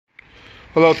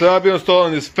Hello, today I'll be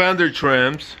installing these Fender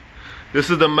trims. This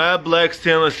is the matte black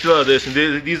stainless steel edition.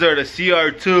 These are the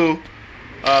CR2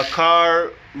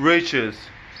 Carrichs.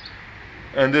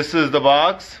 And this is the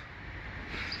box.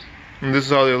 And this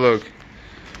is how they look.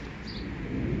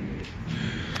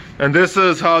 And this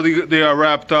is how they are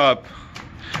wrapped up.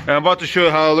 And I'm about to show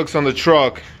you how it looks on the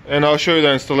truck. And I'll show you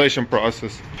the installation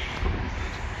process.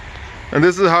 And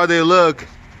this is how they look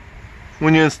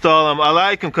when you install them. I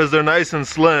like them because they're nice and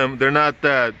slim. They're not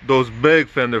those big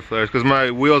fender flares, because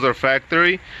my wheels are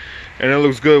factory and it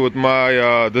looks good with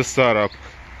my this setup.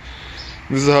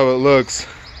 This is how it looks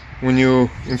when you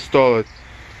install it.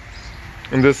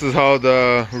 And this is how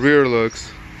the rear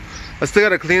looks. I still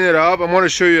gotta clean it up. I'm gonna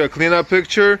show you a cleanup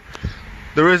picture.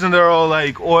 The reason they're all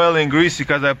like oily and greasy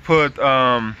because I put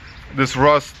this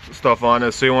rust stuff on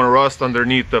it, so you want to rust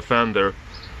underneath the fender.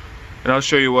 And I'll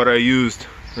show you what I used.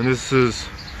 And this is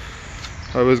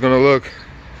how it's gonna look.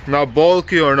 Not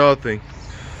bulky or nothing.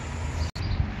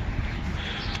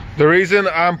 The reason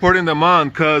I'm putting them on,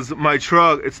 because my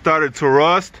truck, it started to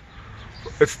rust.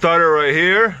 It started right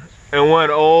here and went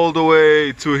all the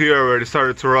way to here where it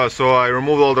started to rust. So I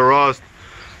removed all the rust.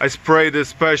 I sprayed this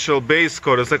special base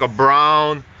coat. It's like a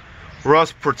brown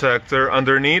rust protector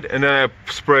underneath, and then I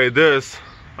sprayed this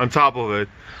on top of it.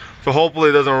 So hopefully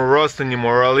it doesn't rust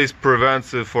anymore, or at least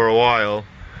prevents it for a while.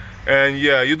 And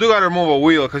yeah, you do gotta remove a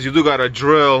wheel because you do gotta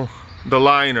drill the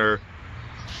liner.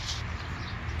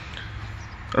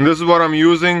 And this is what I'm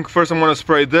using. First I'm gonna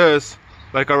spray this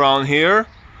like around here.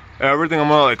 Everything, I'm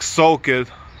gonna like soak it.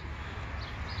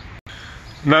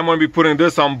 Now I'm gonna be putting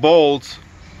this on bolts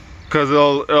because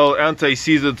it'll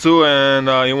anti-seize it too, and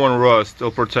you won't rust. It'll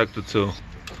protect it too.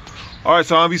 Alright,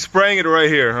 so I'll be spraying it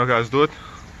right here. Okay, let's do it.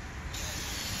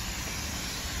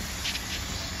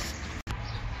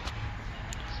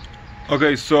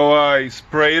 Okay, so I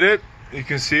sprayed it. You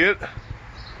can see it.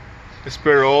 I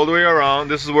sprayed it all the way around.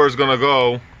 This is where it's gonna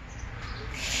go.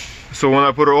 So when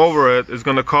I put it over it, it's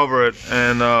gonna cover it,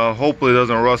 and hopefully it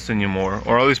doesn't rust anymore,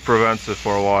 or at least prevents it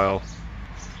for a while.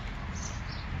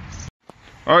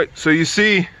 Alright, so you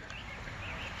see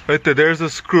right there, there's a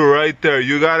screw right there.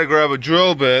 You gotta grab a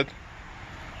drill bit.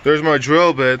 There's my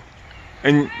drill bit.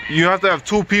 And you have to have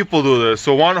two people do this.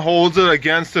 So one holds it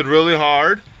against it really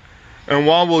hard, and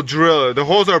one will drill it. The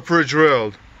holes are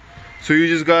pre-drilled, so you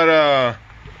just gotta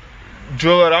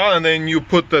drill it out and then you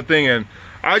put the thing in.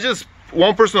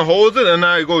 One person holds it and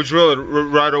I go drill it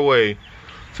right away.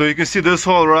 So you can see this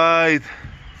hole right.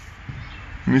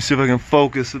 Let me see if I can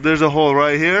focus. There's a hole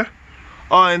right here.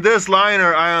 Oh, and this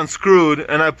liner I unscrewed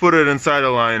and I put it inside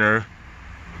the liner.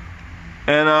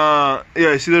 And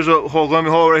yeah, see there's a hole,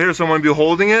 hole right here, so I'm gonna be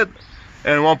holding it,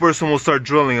 and one person will start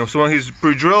drilling it. So when he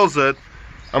pre-drills it,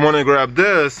 I'm gonna grab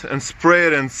this and spray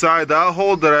it inside that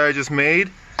hole that I just made,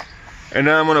 and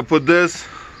then I'm gonna put this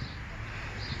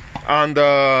on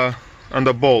the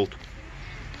bolt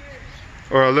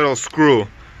or a little screw,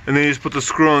 and then you just put the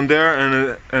screw in there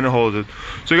and it holds it.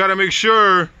 So you gotta make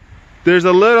sure there's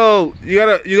a little. You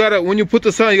gotta when you put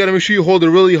this on, you gotta make sure you hold it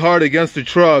really hard against the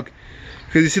truck,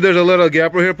 because you see there's a little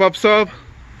gap right here pops up. So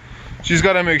you just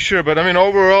gotta make sure. But I mean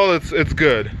overall it's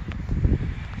good.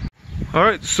 All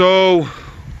right, so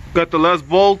got the last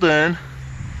bolt in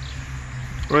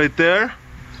right there,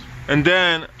 and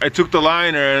then I took the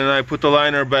liner and I put the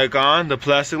liner back on, the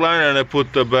plastic liner, and I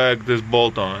put this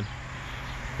bolt on.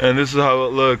 And this is how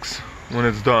it looks when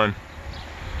it's done.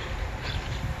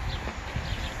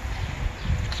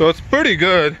 So it's pretty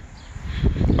good.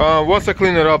 Once I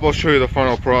clean it up, I'll show you the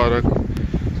final product.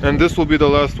 And this will be the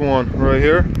last one right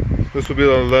here. This will be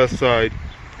the left side,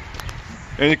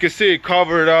 and you can see it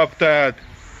covered up that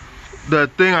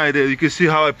thing I did. You can see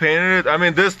how I painted it. I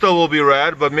mean, this still will be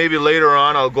red, but maybe later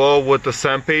on I'll go with the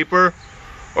sandpaper,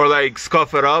 or like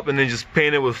scuff it up and then just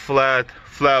paint it with flat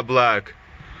black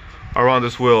around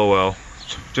this wheel well,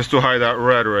 just to hide that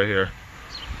red right here.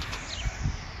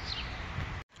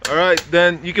 Alright,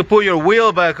 then you can put your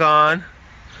wheel back on,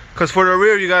 because for the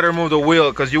rear you got to remove the wheel,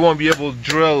 because you won't be able to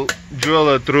drill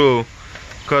it through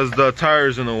because the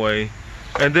tire's in the way.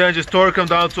 And then just torque them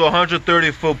down to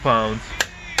 130 foot-pounds.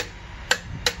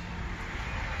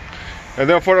 And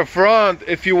then for the front,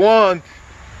 if you want,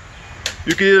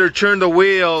 you can either turn the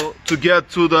wheel to get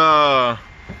to the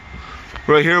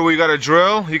right here where you got to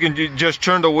drill. You can just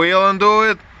turn the wheel and do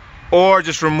it, or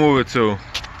just remove it too.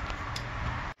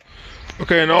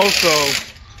 Okay, and also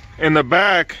in the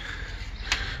back,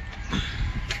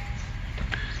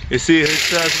 you see it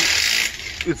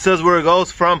says where it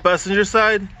goes, front passenger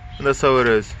side, and that's how it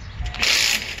is.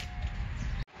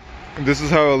 And this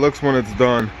is how it looks when it's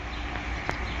done.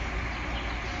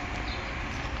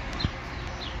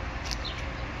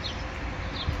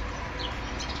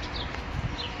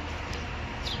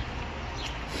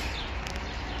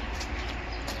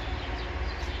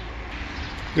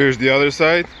 Here's the other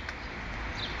side.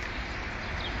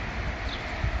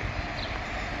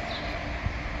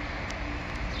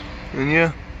 And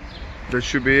yeah, that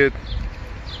should be it.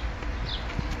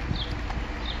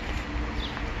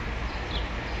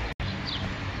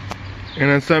 And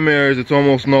in some areas it's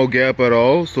almost no gap at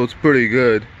all, so it's pretty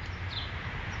good.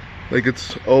 Like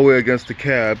it's all the way against the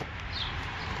cab.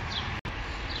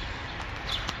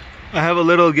 I have a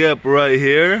little gap right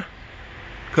here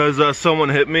because someone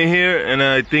hit me here and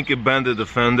I think it bended the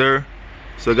fender.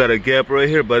 So I got a gap right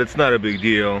here, but it's not a big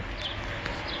deal.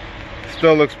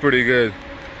 Still looks pretty good.